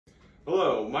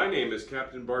Hello, my name is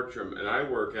Captain Bartram and I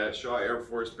work at Shaw Air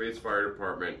Force Base Fire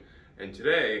Department, and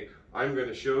today I'm going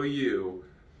to show you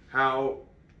how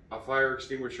a fire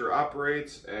extinguisher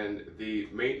operates and the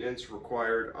maintenance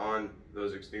required on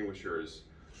those extinguishers.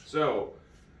 So,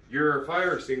 your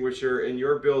fire extinguisher in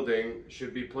your building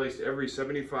should be placed every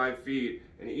 75 feet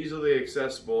and easily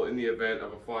accessible in the event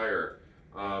of a fire.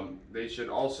 They should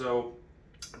also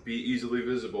be easily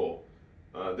visible.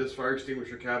 This fire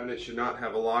extinguisher cabinet should not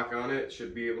have a lock on it. It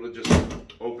should be able to just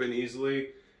open easily.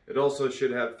 It also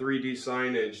should have 3D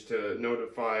signage to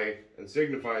notify and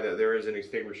signify that there is an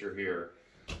extinguisher here.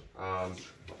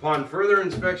 Upon further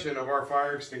inspection of our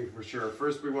fire extinguisher,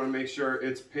 first we want to make sure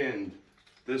it's pinned.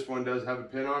 This one does have a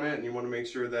pin on it, and you want to make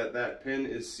sure that that pin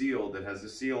is sealed. It has a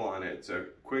seal on it. It's a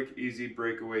quick, easy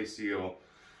breakaway seal.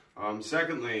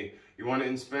 Secondly, you want to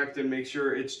inspect and make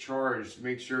sure it's charged.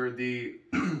 Make sure the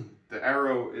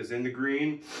arrow is in the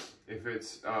green. If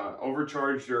it's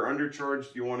overcharged or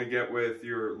undercharged, you want to get with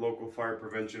your local fire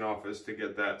prevention office to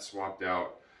get that swapped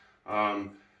out.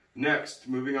 Next,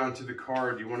 moving on to the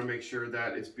card, you want to make sure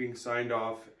that it's being signed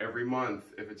off every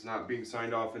month. If it's not being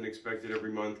signed off and inspected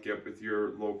every month, get with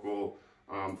your local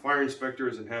fire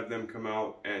inspectors and have them come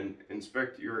out and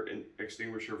inspect your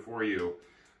extinguisher for you.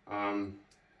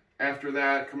 After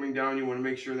that, coming down, you want to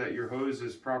make sure that your hose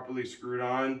is properly screwed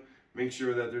on. Make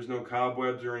sure that there's no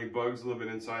cobwebs or any bugs living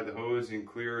inside the hose, and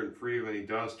clear and free of any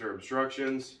dust or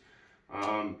obstructions.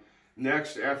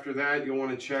 Next, after that, you'll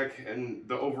want to check and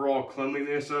the overall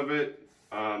cleanliness of it.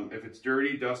 If it's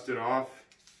dirty, dust it off.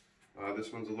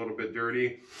 This one's a little bit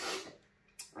dirty.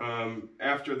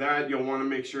 After that, you'll want to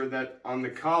make sure that on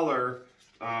the collar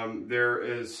there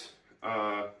is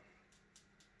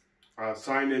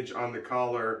signage on the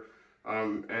collar,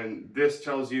 and this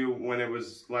tells you when it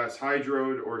was last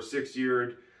hydroed or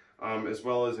 6-yeared, as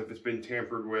well as if it's been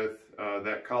tampered with.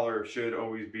 That collar should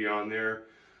always be on there.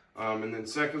 And then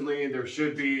secondly, there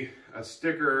should be a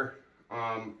sticker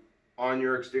on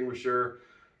your extinguisher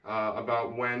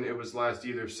about when it was last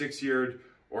either 6-yeared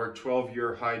or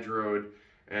 12-year hydroed,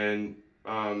 and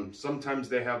sometimes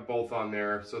they have both on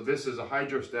there. So this is a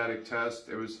hydrostatic test.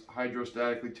 It was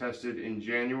hydrostatically tested in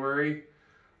January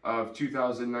of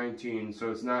 2019, so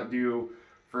it's not due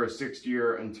for a 6th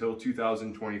year until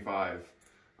 2025.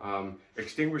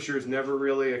 Extinguishers never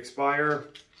really expire.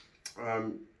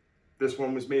 This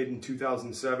one was made in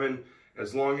 2007.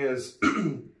 As long as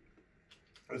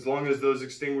those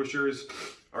extinguishers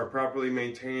are properly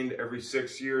maintained every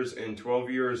 6 years and 12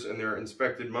 years, and they're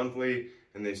inspected monthly,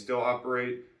 and they still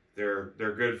operate, they're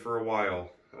good for a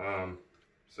while.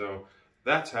 So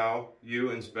that's how you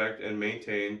inspect and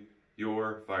maintain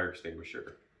your fire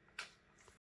extinguisher.